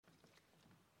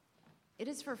It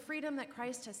is for freedom that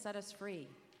Christ has set us free.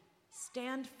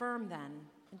 Stand firm then,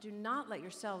 and do not let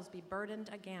yourselves be burdened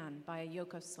again by a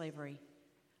yoke of slavery.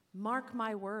 Mark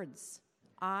my words.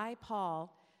 I,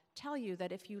 Paul, tell you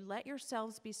that if you let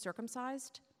yourselves be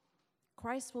circumcised,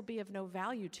 Christ will be of no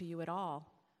value to you at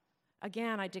all.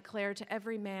 Again, I declare to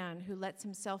every man who lets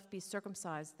himself be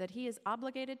circumcised that he is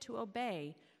obligated to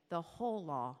obey the whole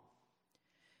law.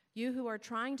 You who are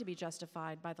trying to be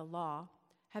justified by the law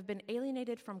have been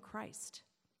alienated from Christ.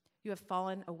 You have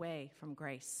fallen away from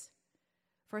grace.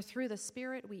 For through the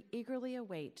Spirit we eagerly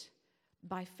await,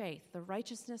 by faith, the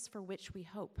righteousness for which we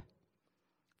hope.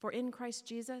 For in Christ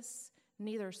Jesus,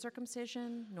 neither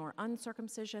circumcision nor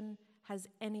uncircumcision has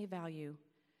any value.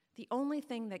 The only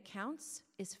thing that counts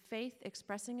is faith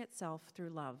expressing itself through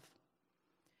love.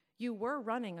 You were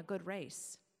running a good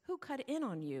race. Who cut in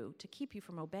on you to keep you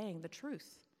from obeying the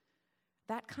truth?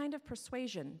 That kind of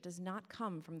persuasion does not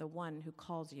come from the one who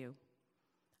calls you.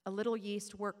 A little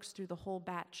yeast works through the whole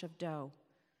batch of dough.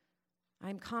 I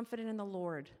am confident in the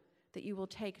Lord that you will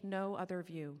take no other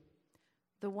view.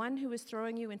 The one who is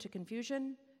throwing you into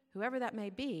confusion, whoever that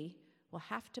may be, will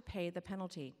have to pay the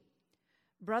penalty.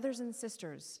 Brothers and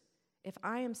sisters, if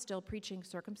I am still preaching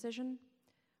circumcision,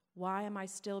 why am I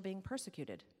still being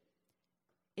persecuted?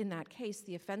 In that case,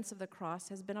 the offense of the cross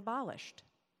has been abolished.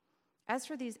 As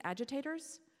for these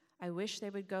agitators, I wish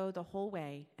they would go the whole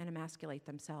way and emasculate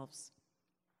themselves.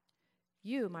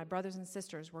 You, my brothers and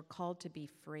sisters, were called to be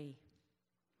free.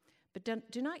 But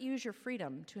do not use your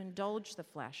freedom to indulge the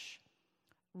flesh.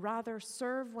 Rather,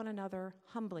 serve one another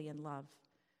humbly in love,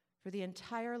 for the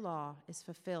entire law is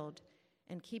fulfilled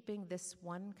in keeping this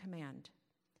one command: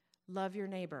 love your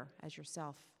neighbor as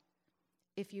yourself.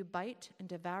 If you bite and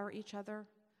devour each other,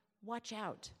 watch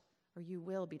out, or you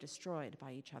will be destroyed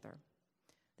by each other.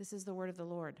 This is the word of the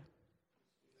Lord.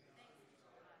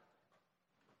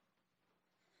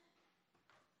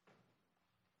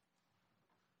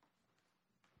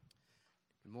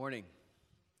 Good morning.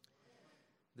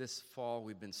 This fall,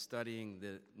 we've been studying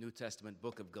the New Testament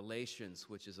book of Galatians,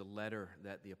 which is a letter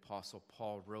that the Apostle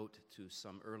Paul wrote to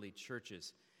some early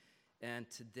churches. And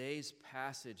today's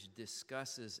passage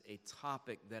discusses a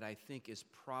topic that I think is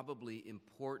probably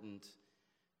important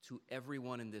to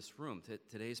everyone in this room.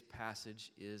 Today's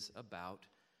passage is about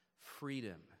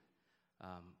freedom.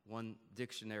 One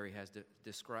dictionary has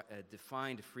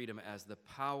defined freedom as the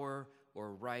power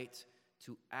or right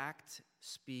to act,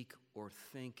 speak, or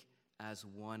think as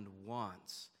one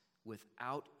wants,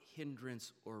 without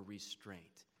hindrance or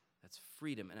restraint. That's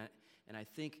freedom. And I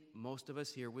think most of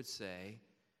us here would say,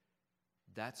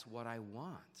 that's what I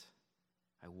want.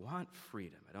 I want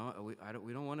freedom.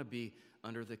 We don't want to be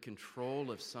under the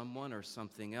control of someone or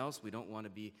something else. We don't want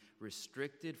to be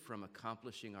restricted from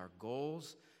accomplishing our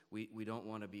goals. We don't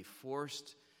want to be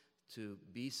forced to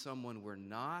be someone we're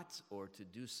not, or to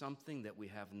do something that we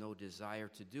have no desire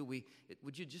to do.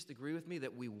 Would you just agree with me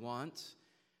that we want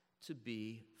to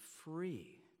be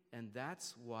free? And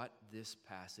that's what this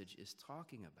passage is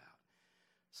talking about.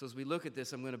 So as we look at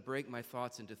this, I'm going to break my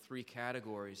thoughts into three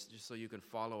categories just so you can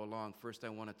follow along. First, I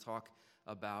want to talk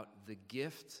about the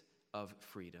gift of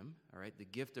freedom, all right, the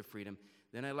gift of freedom.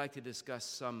 Then I'd like to discuss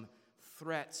some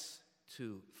threats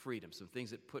to freedom, some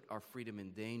things that put our freedom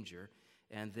in danger.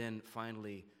 And then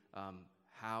finally,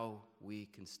 how we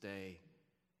can stay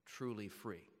truly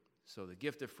free. So the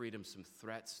gift of freedom, some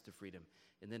threats to freedom,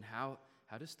 and then how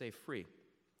to stay free.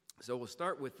 So we'll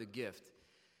start with the gift.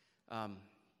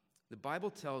 The Bible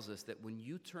tells us that when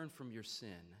you turn from your sin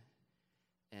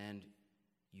and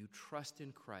you trust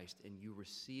in Christ and you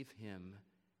receive Him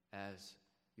as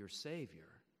your Savior,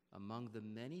 among the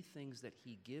many things that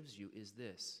He gives you is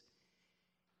this: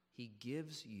 He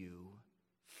gives you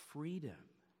freedom.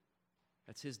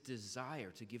 That's His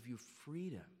desire, to give you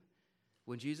freedom.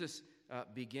 When Jesus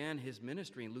began His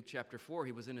ministry in Luke chapter 4,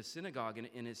 He was in a synagogue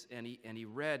and he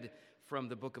read from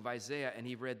the book of Isaiah, and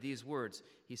He read these words.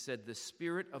 He said, "The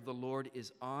Spirit of the Lord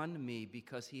is on me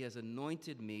because He has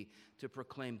anointed me to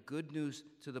proclaim good news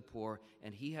to the poor,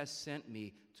 and He has sent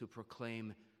me to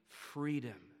proclaim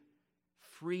freedom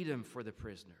for the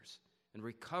prisoners, and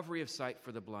recovery of sight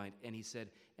for the blind." And He said,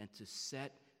 "and to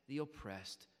set the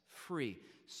oppressed free."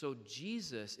 So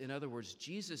Jesus, in other words,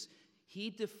 Jesus, He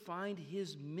defined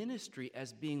His ministry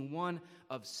as being one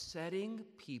of setting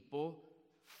people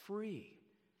free.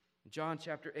 In John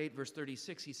chapter 8, verse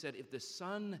 36, He said, "If the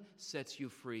Son sets you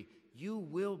free, you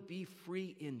will be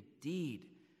free indeed."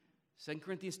 2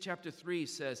 Corinthians chapter 3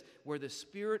 says, "Where the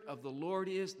Spirit of the Lord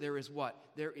is, there is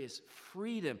what? There is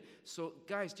freedom." So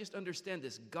guys, just understand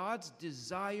this. God's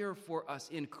desire for us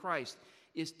in Christ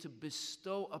is to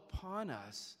bestow upon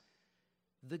us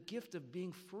the gift of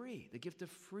being free, the gift of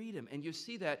freedom. And you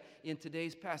see that in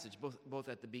today's passage, both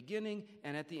at the beginning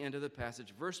and at the end of the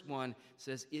passage. Verse 1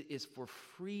 says, it is for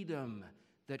freedom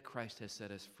that Christ has set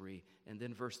us free. And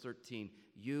then verse 13,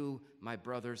 you, my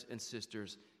brothers and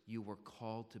sisters, you were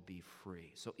called to be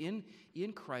free. So in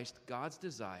Christ, God's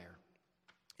desire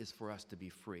is for us to be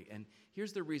free. And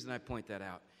here's the reason I point that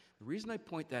out. The reason I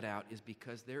point that out is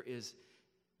because there's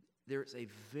a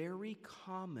very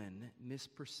common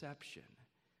misperception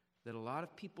that a lot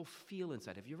of people feel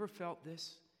inside. Have you ever felt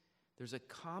this? There's a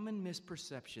common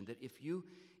misperception that if you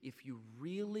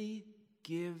really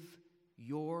give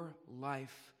your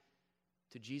life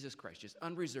to Jesus Christ, just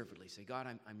unreservedly say, God,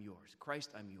 I'm yours.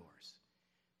 Christ, I'm yours.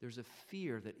 There's a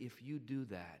fear that if you do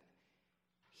that,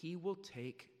 he will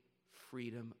take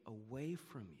freedom away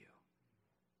from you.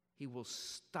 He will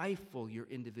stifle your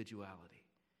individuality.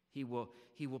 He will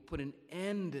put an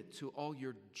end to all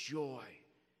your joy.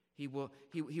 He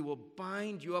will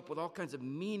bind you up with all kinds of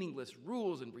meaningless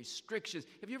rules and restrictions.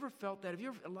 Have you ever felt that?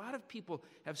 A lot of people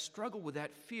have struggled with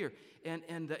that fear, and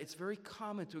it's very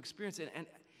common to experience it. And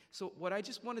so what I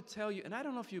just want to tell you, and I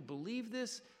don't know if you believe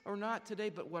this or not today,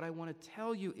 but what I want to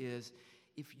tell you is,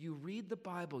 if you read the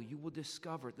Bible, you will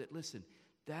discover that, listen,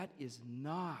 that is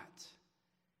not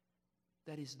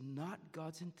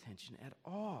God's intention at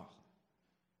all.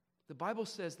 The Bible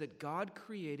says that God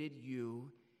created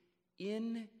you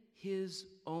in his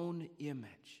own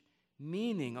image,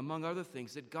 meaning, among other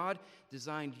things, that God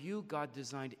designed you, God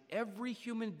designed every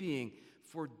human being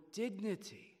for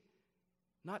dignity,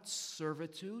 not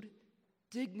servitude,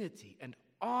 dignity and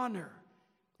honor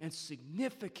and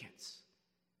significance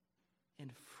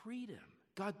and freedom.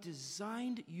 God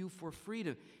designed you for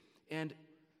freedom. And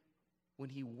when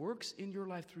he works in your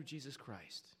life through Jesus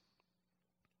Christ,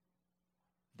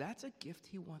 that's a gift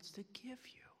he wants to give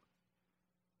you.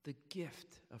 The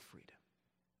gift of freedom.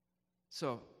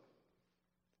 So,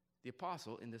 the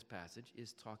apostle in this passage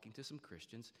is talking to some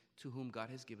Christians to whom God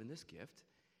has given this gift,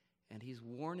 and he's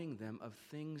warning them of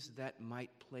things that might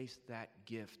place that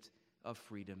gift of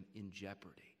freedom in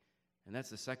jeopardy. And that's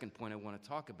the second point I want to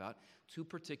talk about, two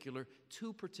particular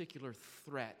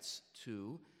threats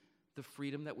to the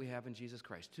freedom that we have in Jesus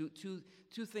Christ.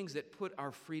 Two things that put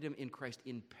our freedom in Christ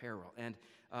in peril. And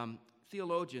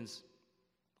theologians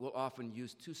will often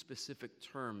use two specific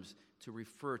terms to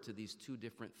refer to these two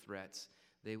different threats.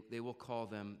 They will call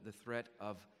them the threat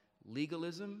of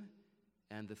legalism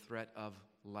and the threat of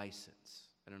license.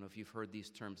 I don't know if you've heard these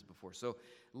terms before. So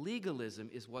legalism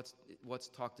is what's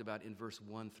talked about in verse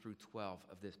 1 through 12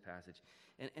 of this passage.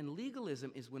 And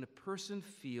legalism is when a person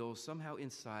feels somehow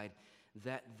inside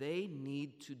that they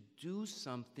need to do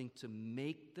something to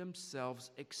make themselves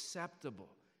acceptable,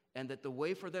 and that the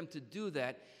way for them to do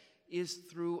that is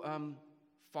through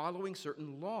following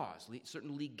certain laws,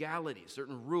 certain legalities,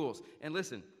 certain rules. And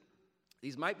listen,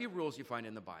 these might be rules you find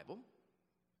in the Bible.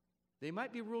 They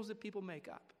might be rules that people make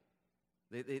up.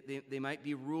 They might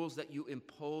be rules that you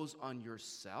impose on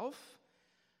yourself.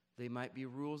 They might be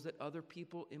rules that other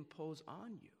people impose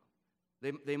on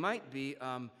you. They might be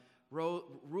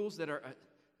rules that are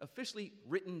officially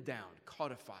written down,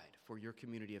 codified for your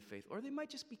community of faith, or they might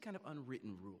just be kind of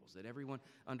unwritten rules that everyone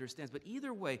understands. But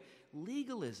either way,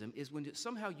 legalism is when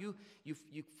somehow you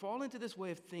fall into this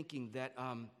way of thinking that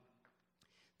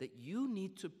that you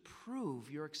need to prove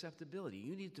your acceptability.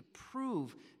 You need to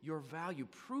prove your value,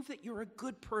 prove that you're a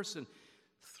good person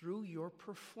through your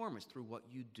performance, through what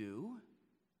you do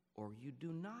or you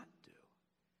do not do.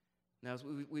 Now, as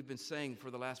we've been saying for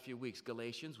the last few weeks,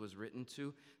 Galatians was written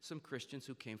to some Christians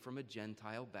who came from a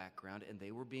Gentile background, and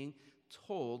they were being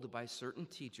told by certain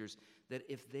teachers that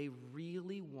if they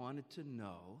really wanted to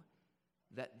know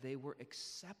that they were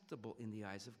acceptable in the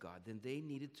eyes of God, then they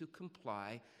needed to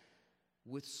comply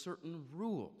with certain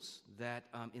rules that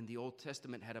in the Old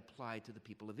Testament had applied to the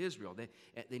people of Israel.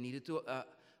 They needed to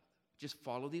just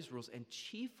follow these rules. And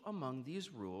chief among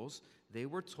these rules, they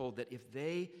were told that if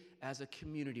they, as a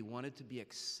community, wanted to be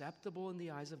acceptable in the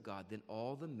eyes of God, then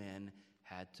all the men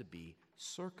had to be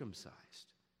circumcised.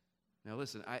 Now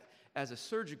listen, as a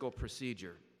surgical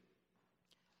procedure,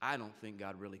 I don't think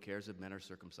God really cares if men are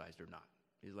circumcised or not.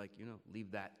 He's like, leave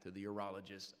that to the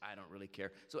urologist. I don't really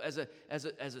care. So as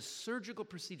a surgical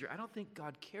procedure, I don't think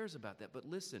God cares about that. But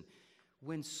listen,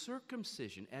 when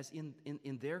circumcision, as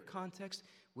in their context,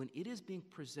 when it is being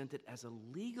presented as a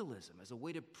legalism, as a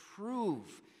way to prove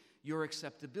your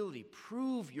acceptability,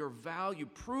 prove your value,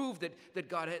 prove that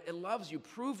God loves you,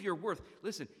 prove your worth.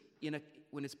 Listen,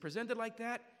 when it's presented like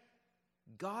that,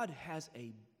 God has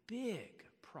a big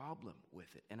problem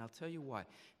with it. And I'll tell you why.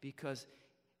 Because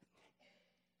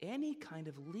any kind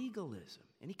of legalism,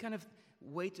 any kind of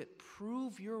way to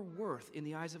prove your worth in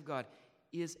the eyes of God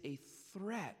is a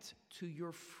threat to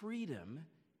your freedom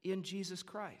in Jesus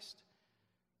Christ.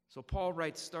 So Paul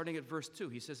writes, starting at verse 2,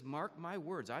 he says, "Mark my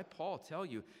words, I, Paul, tell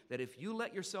you that if you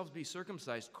let yourselves be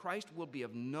circumcised, Christ will be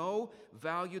of no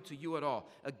value to you at all.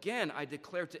 Again, I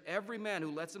declare to every man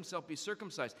who lets himself be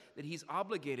circumcised that he's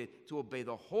obligated to obey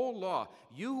the whole law.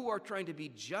 You who are trying to be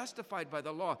justified by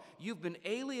the law, you've been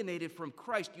alienated from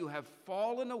Christ. You have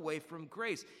fallen away from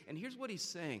grace." And here's what he's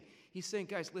saying. He's saying,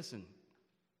 guys, listen,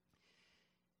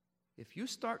 if you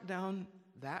start down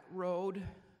that road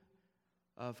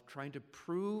of trying to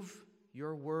prove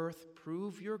your worth,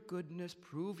 prove your goodness,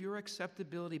 prove your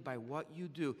acceptability by what you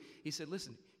do, he said,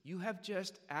 listen, you have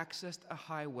just accessed a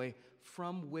highway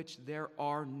from which there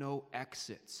are no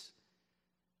exits.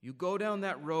 You go down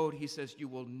that road, he says, you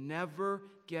will never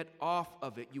get off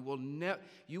of it. You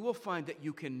will find that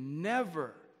you can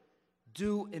never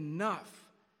do enough.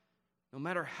 No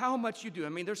matter how much you do. I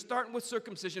mean, they're starting with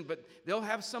circumcision, but they'll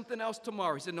have something else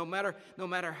tomorrow. He said, no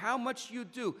matter how much you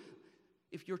do,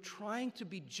 if you're trying to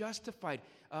be justified,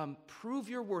 prove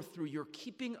your worth through your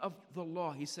keeping of the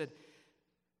law. He said,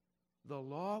 the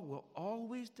law will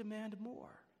always demand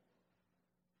more.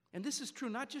 And this is true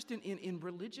not just in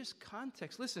religious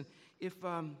context. Listen, if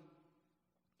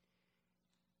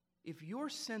your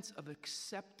sense of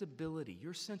acceptability,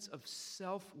 your sense of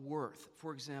self-worth,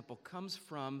 for example, comes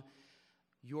from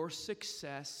your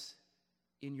success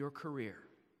in your career,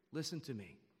 listen to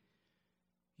me.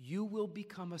 You will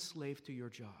become a slave to your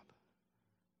job.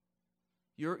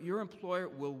 Your employer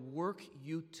will work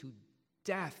you to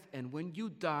death, and when you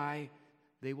die,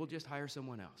 they will just hire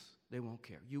someone else. They won't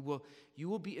care. You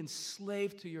will be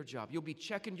enslaved to your job. You'll be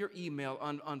checking your email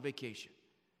on vacation.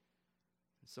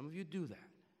 And some of you do that.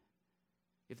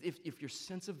 If your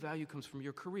sense of value comes from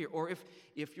your career, or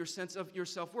if your sense of your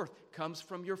self-worth comes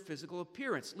from your physical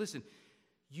appearance, listen,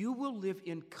 you will live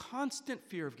in constant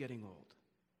fear of getting old.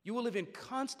 You will live in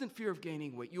constant fear of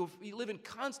gaining weight. You live in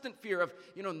constant fear of,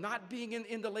 not being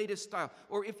in the latest style.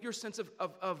 Or if your sense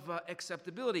of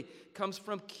acceptability comes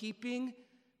from keeping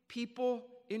people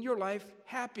in your life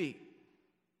happy.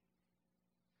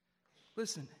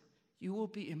 Listen, you will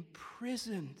be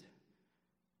imprisoned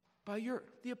by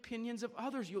the opinions of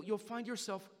others. You'll find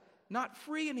yourself not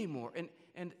free anymore.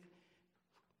 And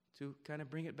to kind of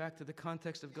bring it back to the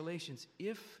context of Galatians,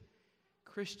 if,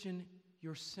 Christian,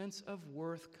 your sense of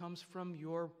worth comes from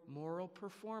your moral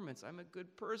performance. I'm a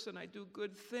good person. I do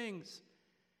good things.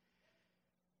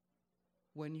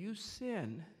 When you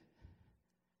sin,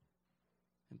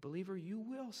 and believer, you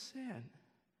will sin,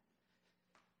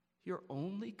 your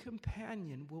only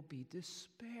companion will be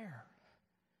despair.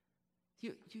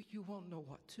 You won't know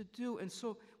what to do. And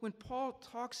so when Paul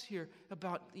talks here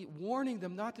about warning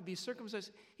them not to be circumcised,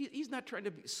 he's not trying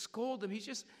to scold them. He's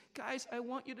just, guys, I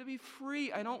want you to be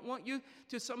free. I don't want you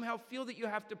to somehow feel that you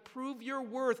have to prove your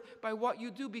worth by what you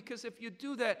do, because if you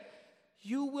do that,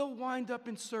 you will wind up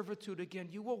in servitude again.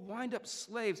 You will wind up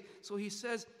slaves. So he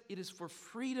says, it is for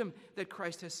freedom that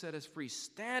Christ has set us free.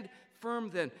 Stand firm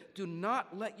then. Do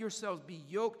not let yourselves be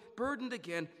burdened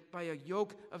again by a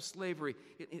yoke of slavery.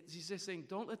 He's just saying,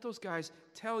 don't let those guys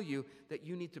tell you that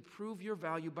you need to prove your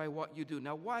value by what you do.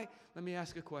 Now, why? Let me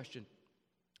ask a question.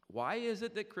 Why is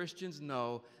it that Christians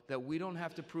know that we don't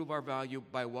have to prove our value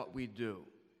by what we do?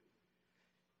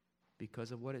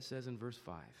 Because of what it says in verse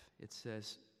 5. It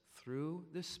says, through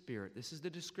the Spirit, this is the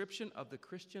description of the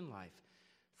Christian life,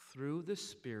 through the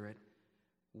Spirit,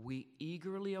 we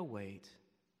eagerly await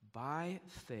by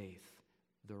faith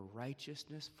the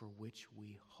righteousness for which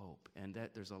we hope. And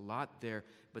that there's a lot there,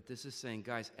 but this is saying,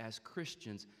 guys, as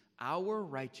Christians, our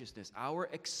righteousness, our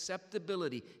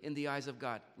acceptability in the eyes of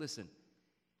God, listen,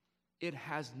 it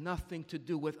has nothing to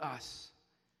do with us.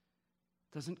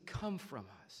 It doesn't come from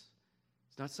us.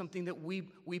 It's not something that we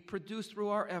produce through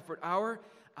our effort.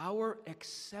 Our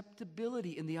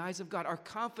acceptability in the eyes of God, our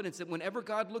confidence that whenever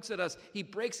God looks at us, he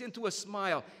breaks into a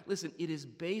smile. Listen, it is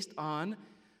based on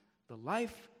the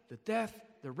life, the death,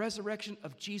 the resurrection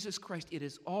of Jesus Christ. It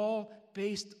is all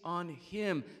based on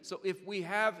him. So if we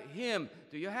have him,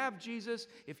 do you have Jesus?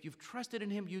 If you've trusted in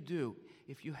him, you do.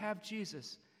 If you have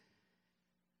Jesus,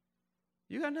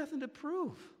 you got nothing to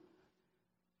prove.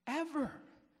 Ever.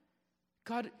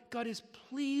 God is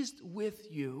pleased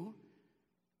with you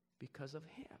because of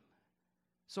him.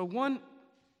 So one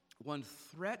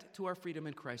threat to our freedom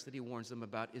in Christ that he warns them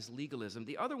about is legalism.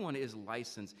 The other one is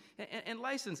license. And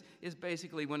license is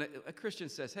basically when a Christian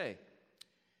says, hey,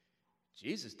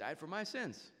 Jesus died for my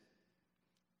sins.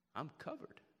 I'm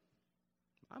covered.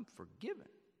 I'm forgiven.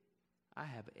 I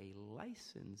have a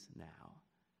license now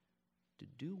to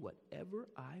do whatever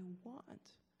I want.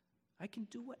 I can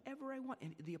do whatever I want.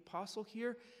 And the apostle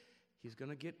here, he's going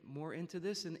to get more into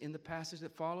this in the passage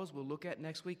that follows. We'll look at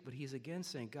next week. But he's again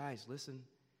saying, guys, listen,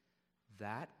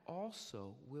 that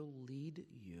also will lead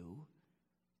you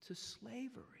to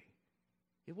slavery.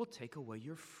 It will take away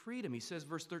your freedom. He says,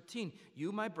 verse 13,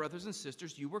 you, my brothers and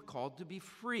sisters, you were called to be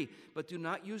free, but do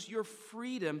not use your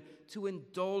freedom to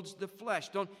indulge the flesh.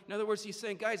 In other words, he's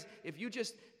saying, guys, if you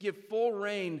just give full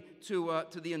rein to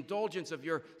the indulgence of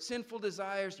your sinful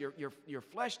desires, your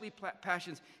fleshly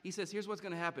passions, he says, here's what's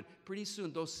going to happen. Pretty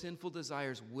soon, those sinful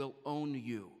desires will own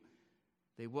you.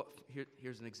 They will.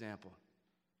 Here's an example.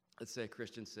 Let's say a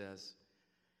Christian says,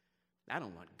 I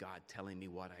don't want God telling me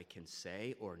what I can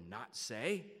say or not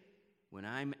say. When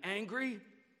I'm angry,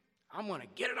 I want to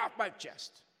get it off my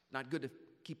chest. Not good to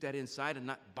keep that inside and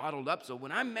not bottled up, so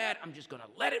when I'm mad, I'm just going to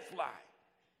let it fly.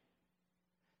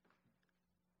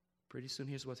 Pretty soon,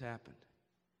 here's what's happened.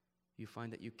 You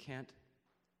find that you can't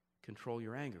control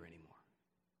your anger anymore.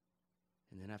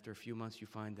 And then after a few months, you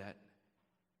find that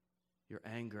your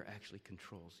anger actually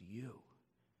controls you.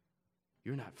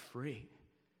 You're not free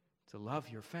to love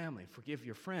your family, forgive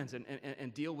your friends,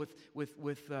 and deal with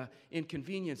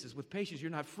inconveniences with patience. You're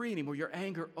not free anymore. Your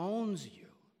anger owns you.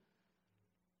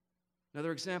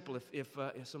 Another example, if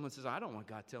someone says, I don't want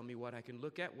God telling me what I can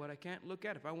look at, what I can't look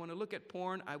at. If I want to look at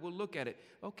porn, I will look at it.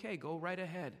 Okay, go right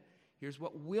ahead. Here's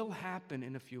what will happen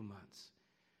in a few months.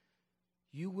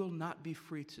 You will not be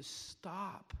free to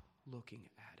stop looking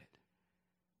at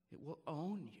it. It will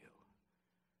own you.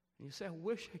 And you say, I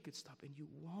wish I could stop, and you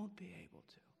won't be able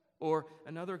to. Or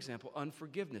another example,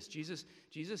 unforgiveness. Jesus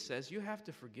says you have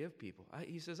to forgive people.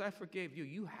 He says, I forgave you.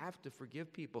 You have to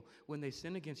forgive people when they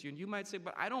sin against you. And you might say,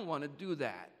 but I don't want to do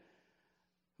that.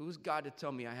 Who's God to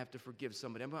tell me I have to forgive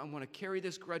somebody? I'm going to carry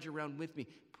this grudge around with me.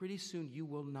 Pretty soon you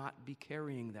will not be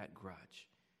carrying that grudge.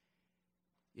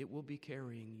 It will be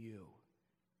carrying you.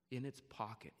 In its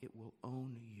pocket, it will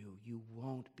own you. You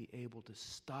won't be able to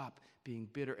stop being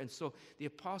bitter. And so the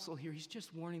apostle here, he's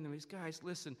just warning them. He's, guys,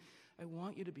 listen, I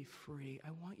want you to be free. I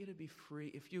want you to be free.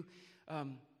 If you,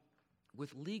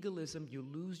 with legalism, you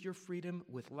lose your freedom.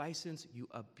 With license, you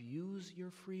abuse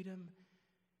your freedom.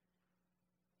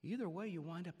 Either way, you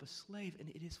wind up a slave, and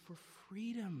it is for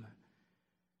freedom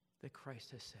that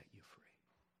Christ has set you free.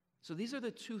 So these are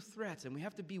the two threats, and we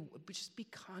have to just be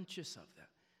conscious of them.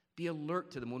 Be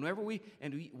alert to them. Whenever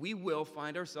we will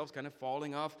find ourselves kind of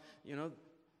falling off,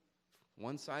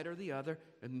 one side or the other,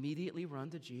 immediately run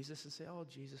to Jesus and say, oh,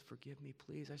 Jesus, forgive me,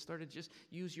 please. I started to just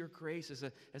use your grace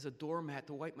as a doormat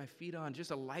to wipe my feet on,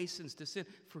 just a license to sin.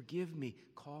 Forgive me.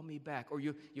 Call me back. Or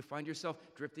you find yourself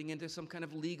drifting into some kind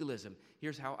of legalism.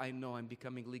 Here's how I know I'm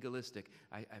becoming legalistic.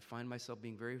 I find myself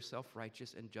being very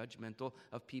self-righteous and judgmental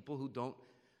of people who don't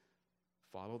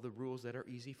follow the rules that are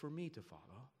easy for me to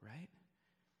follow, right?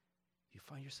 You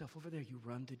find yourself over there, you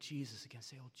run to Jesus again,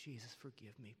 say, oh, Jesus,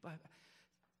 forgive me. But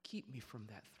keep me from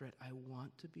that threat. I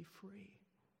want to be free.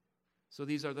 So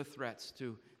these are the threats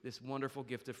to this wonderful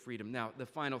gift of freedom. Now, the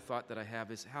final thought that I have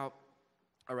is how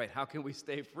can we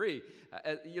stay free?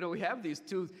 We have these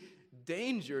two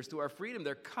dangers to our freedom.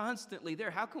 They're constantly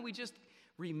there. How can we just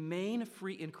remain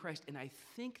free in Christ? And I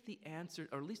think the answer,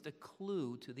 or at least a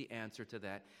clue to the answer to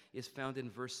that, is found in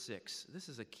verse 6. This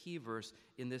is a key verse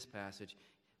in this passage.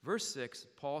 Verse 6,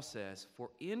 Paul says, for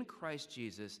in Christ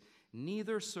Jesus,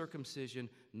 neither circumcision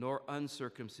nor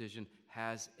uncircumcision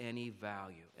has any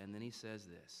value. And then he says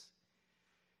this,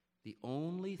 the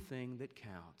only thing that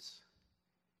counts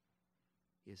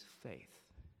is faith,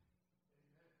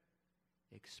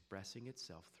 expressing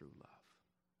itself through love.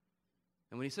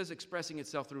 And when he says expressing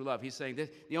itself through love, he's saying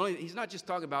that he's not just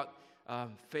talking about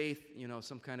faith,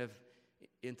 some kind of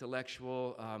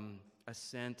intellectual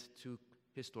assent to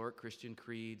historic Christian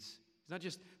creeds. He's not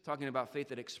just talking about faith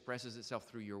that expresses itself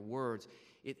through your words.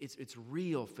 It's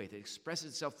real faith. It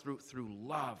expresses itself through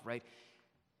love, right?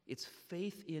 It's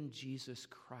faith in Jesus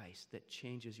Christ that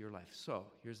changes your life. So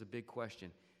here's the big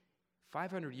question.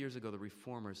 500 years ago, the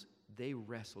Reformers, they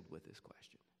wrestled with this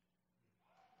question.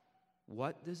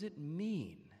 What does it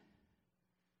mean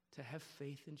to have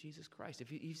faith in Jesus Christ? If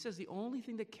he says the only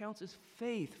thing that counts is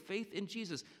faith in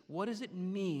Jesus. What does it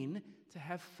mean to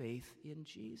have faith in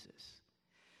Jesus?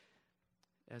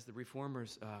 As the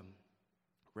Reformers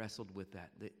wrestled with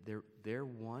that, their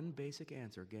one basic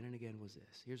answer again and again was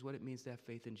this. Here's what it means to have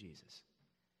faith in Jesus.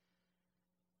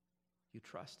 You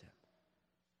trust him.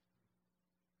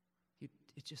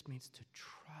 It just means to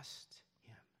trust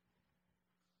him.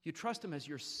 You trust him as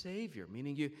your Savior,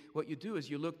 meaning what you do is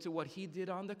you look to what he did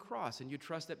on the cross, and you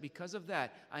trust that because of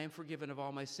that, I am forgiven of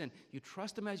all my sin. You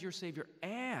trust him as your Savior,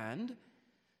 and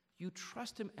You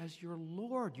trust him as your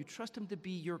Lord. You trust him to be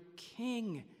your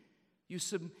king. You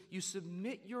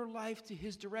submit your life to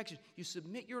his direction. You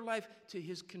submit your life to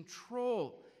his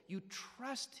control. You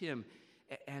trust him,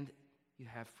 and you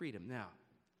have freedom. Now,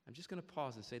 I'm just going to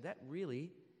pause and say that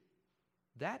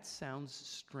sounds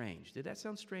strange. Did that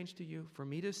sound strange to you? For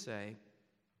me to say,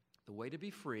 the way to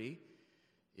be free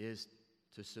is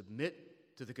to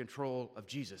submit to the control of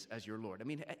Jesus as your Lord. I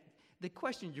mean, the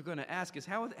question you're going to ask is,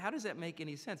 how does that make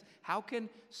any sense? How can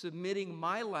submitting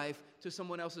my life to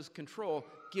someone else's control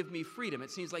give me freedom? It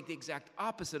seems like the exact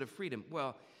opposite of freedom.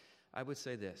 Well, I would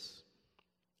say this.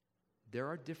 There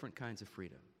are different kinds of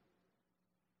freedom.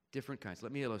 Different kinds.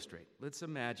 Let me illustrate. Let's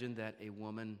imagine that a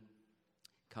woman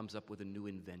comes up with a new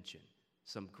invention,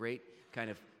 some great kind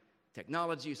of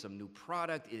technology, some new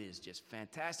product. It is just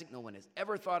fantastic. No one has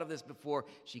ever thought of this before.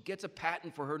 She gets a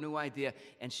patent for her new idea,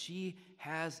 and she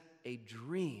has a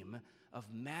dream of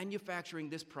manufacturing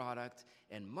this product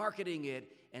and marketing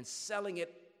it and selling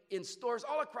it in stores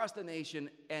all across the nation,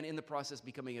 and in the process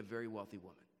becoming a very wealthy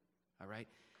woman. All right?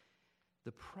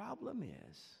 The problem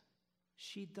is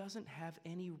she doesn't have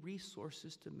any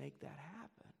resources to make that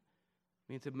happen.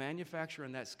 I mean, to manufacture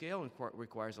on that scale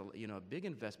requires a big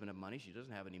investment of money. She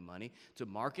doesn't have any money. To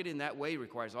market in that way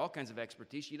requires all kinds of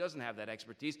expertise. She doesn't have that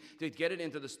expertise. To get it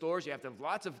into the stores, you have to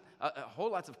have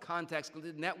whole lots of contacts,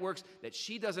 networks that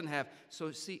she doesn't have.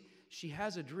 So see, she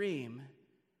has a dream,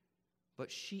 but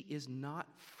she is not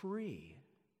free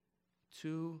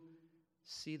to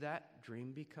see that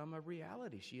dream become a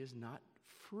reality. She is not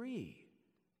free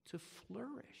to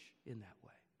flourish in that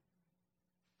way.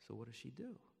 So what does she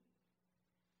do?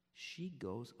 She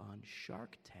goes on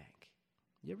Shark Tank.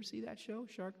 You ever see that show,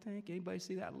 Shark Tank? Anybody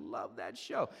see that? I love that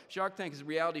show. Shark Tank is a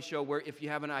reality show where if you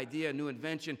have an idea, a new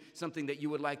invention, something that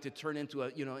you would like to turn into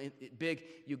big,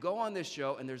 you go on this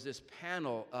show, and there's this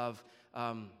panel of,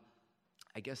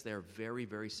 I guess they're very,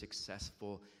 very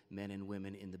successful men and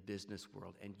women in the business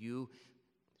world, and you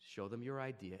show them your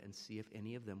idea and see if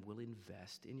any of them will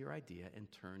invest in your idea and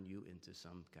turn you into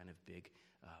some kind of big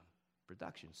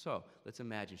production. So let's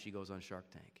imagine she goes on Shark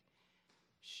Tank.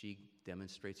 She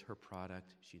demonstrates her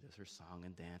product. She does her song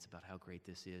and dance about how great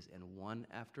this is. And one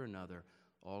after another,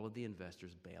 all of the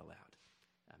investors bail out.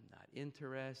 I'm not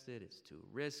interested. It's too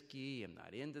risky. I'm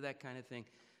not into that kind of thing.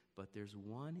 But there's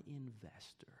one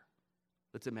investor.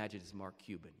 Let's imagine it's Mark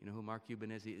Cuban. You know who Mark Cuban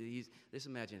is? Let's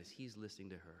imagine this. He's listening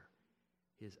to her.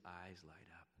 His eyes light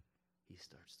up. He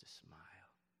starts to smile.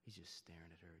 He's just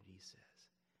staring at her, and he says,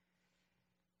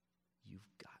 "You've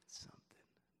got something.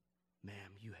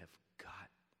 Ma'am, you have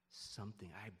got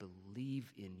something. I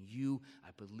believe in you. I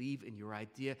believe in your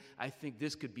idea. I think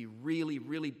this could be really,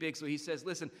 really big." So he says,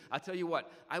 "Listen, I'll tell you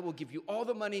what. I will give you all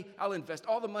the money. I'll invest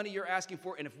all the money you're asking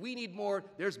for. And if we need more,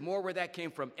 there's more where that came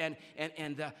from. And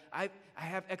I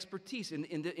have expertise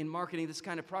in marketing this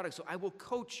kind of product. So I will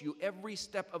coach you every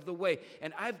step of the way.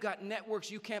 And I've got networks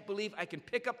you can't believe. I can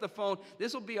pick up the phone.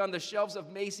 This will be on the shelves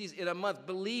of Macy's in a month.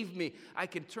 Believe me, I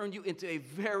can turn you into a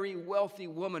very wealthy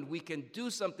woman. We can do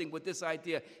something with this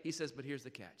idea." He says, "But here's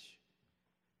the catch.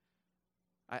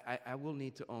 I will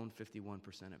need to own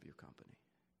 51% of your company.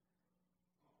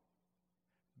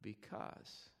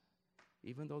 Because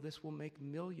even though this will make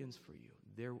millions for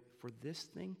you, for this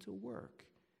thing to work,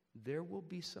 there will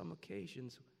be some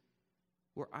occasions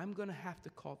where I'm going to have to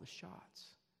call the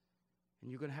shots.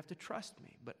 And you're going to have to trust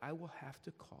me, but I will have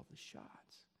to call the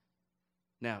shots."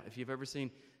 Now, if you've ever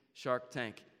seen Shark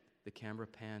Tank, the camera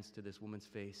pans to this woman's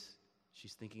face.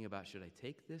 She's thinking about, should I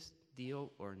take this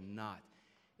deal or not?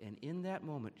 And in that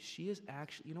moment, she is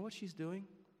actually, you know what she's doing?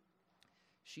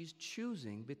 She's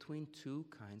choosing between two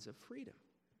kinds of freedom.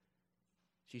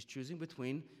 She's choosing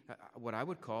between what I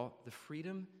would call the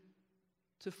freedom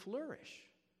to flourish,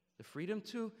 the freedom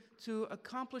to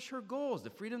accomplish her goals, the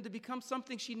freedom to become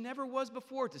something she never was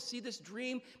before, to see this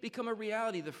dream become a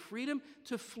reality, the freedom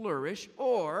to flourish,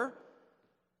 or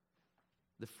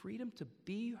the freedom to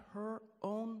be her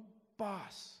own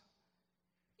boss.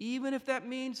 Even if that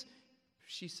means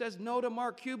she says no to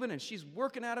Mark Cuban and she's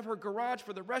working out of her garage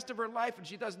for the rest of her life, and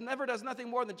she never does nothing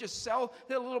more than just sell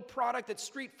that little product at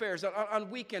street fairs on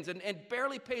weekends and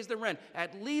barely pays the rent.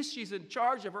 At least she's in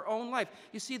charge of her own life.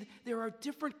 You see, there are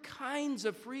different kinds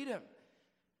of freedom.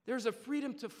 There's a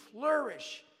freedom to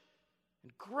flourish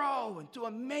and grow and do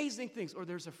amazing things, or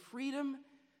there's a freedom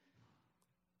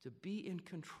to be in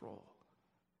control.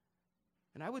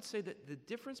 And I would say that the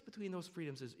difference between those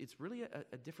freedoms is it's really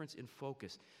a difference in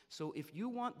focus. So if you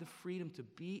want the freedom to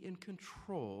be in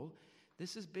control,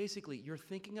 this is basically you're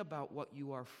thinking about what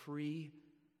you are free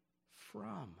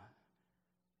from.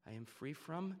 I am free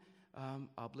from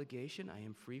obligation. I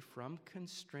am free from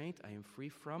constraint. I am free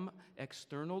from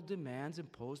external demands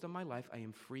imposed on my life. I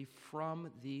am free from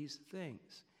these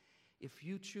things. If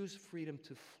you choose freedom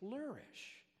to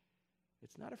flourish,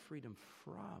 it's not a freedom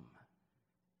from,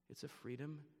 it's a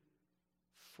freedom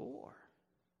for.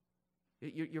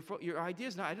 Your idea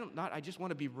is not I just want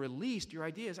to be released. Your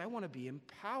idea is I want to be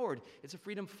empowered. It's a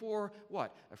freedom for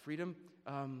what? A freedom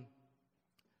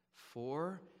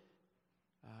for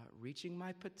reaching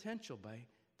my potential by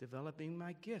developing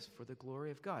my gifts for the glory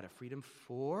of God. A freedom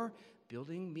for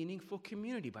building meaningful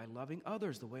community by loving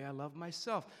others the way I love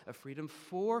myself. A freedom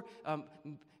for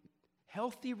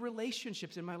healthy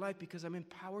relationships in my life because I'm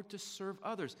empowered to serve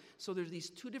others. So there's these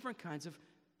two different kinds of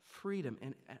freedom.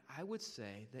 And I would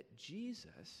say that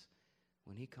Jesus,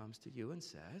 when he comes to you and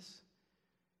says,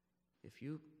 if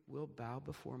you will bow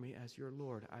before me as your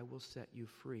Lord, I will set you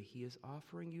free. He is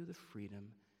offering you the freedom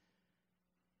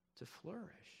to flourish,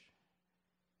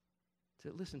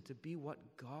 to be what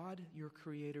God, your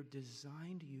Creator,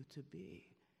 designed you to be,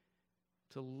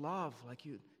 to love like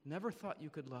you never thought you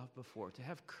could love before, to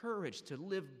have courage, to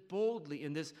live boldly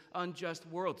in this unjust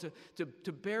world,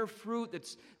 to bear fruit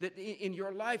that in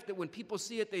your life, that when people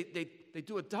see it, they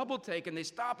do a double take and they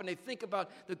stop and they think about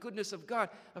the goodness of God,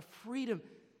 a freedom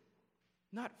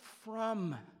not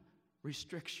from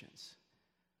restrictions,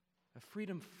 a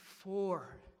freedom for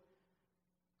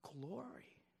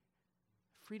glory,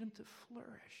 freedom to flourish.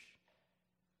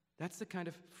 That's the kind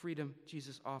of freedom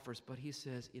Jesus offers, but he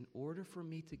says, in order for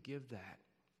me to give that,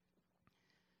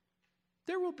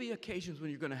 there will be occasions when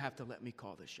you're going to have to let me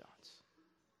call the shots.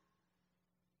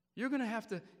 You're going to have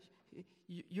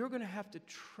to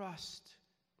trust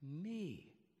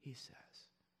me, he says.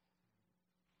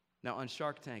 Now on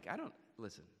Shark Tank, I don't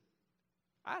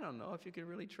know if you can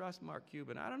really trust Mark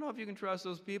Cuban. I don't know if you can trust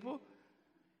those people.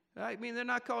 I mean, they're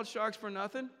not called sharks for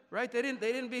nothing, right? They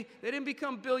didn't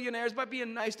become billionaires by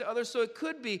being nice to others. So it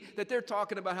could be that they're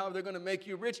talking about how they're going to make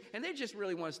you rich, and they just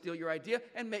really want to steal your idea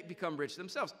and become rich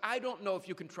themselves. I don't know if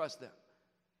you can trust them.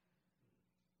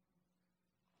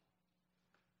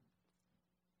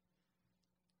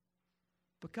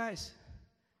 But guys,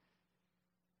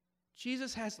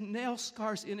 Jesus has nail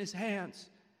scars in his hands.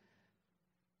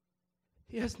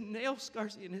 He has nail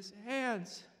scars in his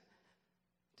hands.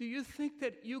 Do you think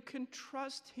that you can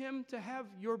trust him to have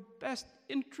your best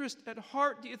interest at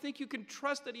heart? Do you think you can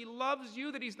trust that he loves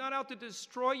you, that he's not out to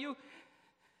destroy you?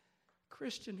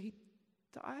 Christian, he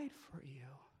died for you.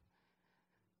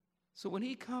 So when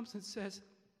he comes and says,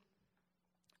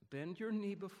 bend your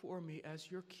knee before me as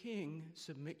your king,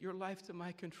 submit your life to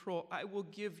my control, I will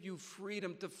give you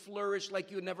freedom to flourish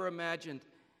like you never imagined.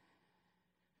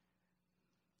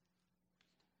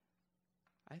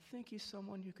 I think he's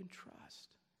someone you can trust.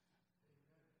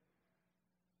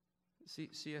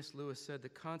 C.S. Lewis said the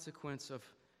consequence of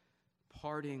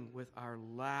parting with our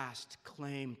last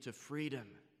claim to freedom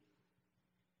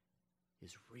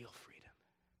is real freedom.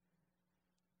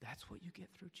 That's what you get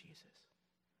through Jesus.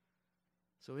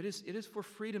 So it is for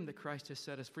freedom that Christ has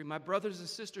set us free. My brothers and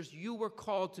sisters, you were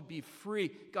called to be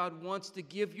free. God wants to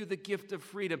give you the gift of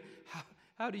freedom.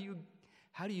 How do you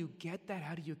get that?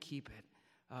 How do you keep it?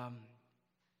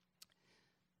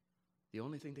 The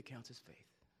only thing that counts is faith.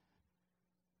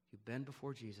 You bend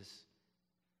before Jesus,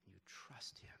 and you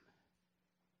trust him,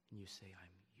 and you say,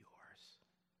 I'm yours.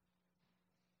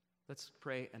 Let's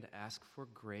pray and ask for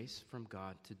grace from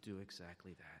God to do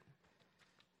exactly that.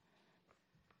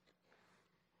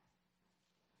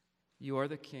 You are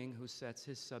the king who sets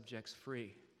his subjects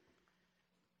free.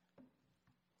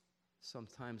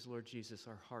 Sometimes, Lord Jesus,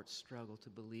 our hearts struggle to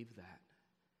believe that.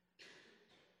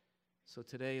 So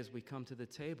today, as we come to the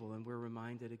table and we're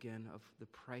reminded again of the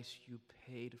price you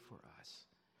paid for us,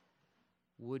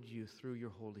 would you, through your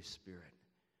Holy Spirit,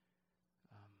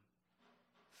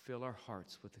 fill our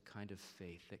hearts with the kind of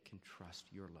faith that can trust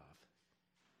your love.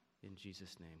 In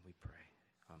Jesus' name we pray.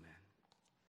 Amen.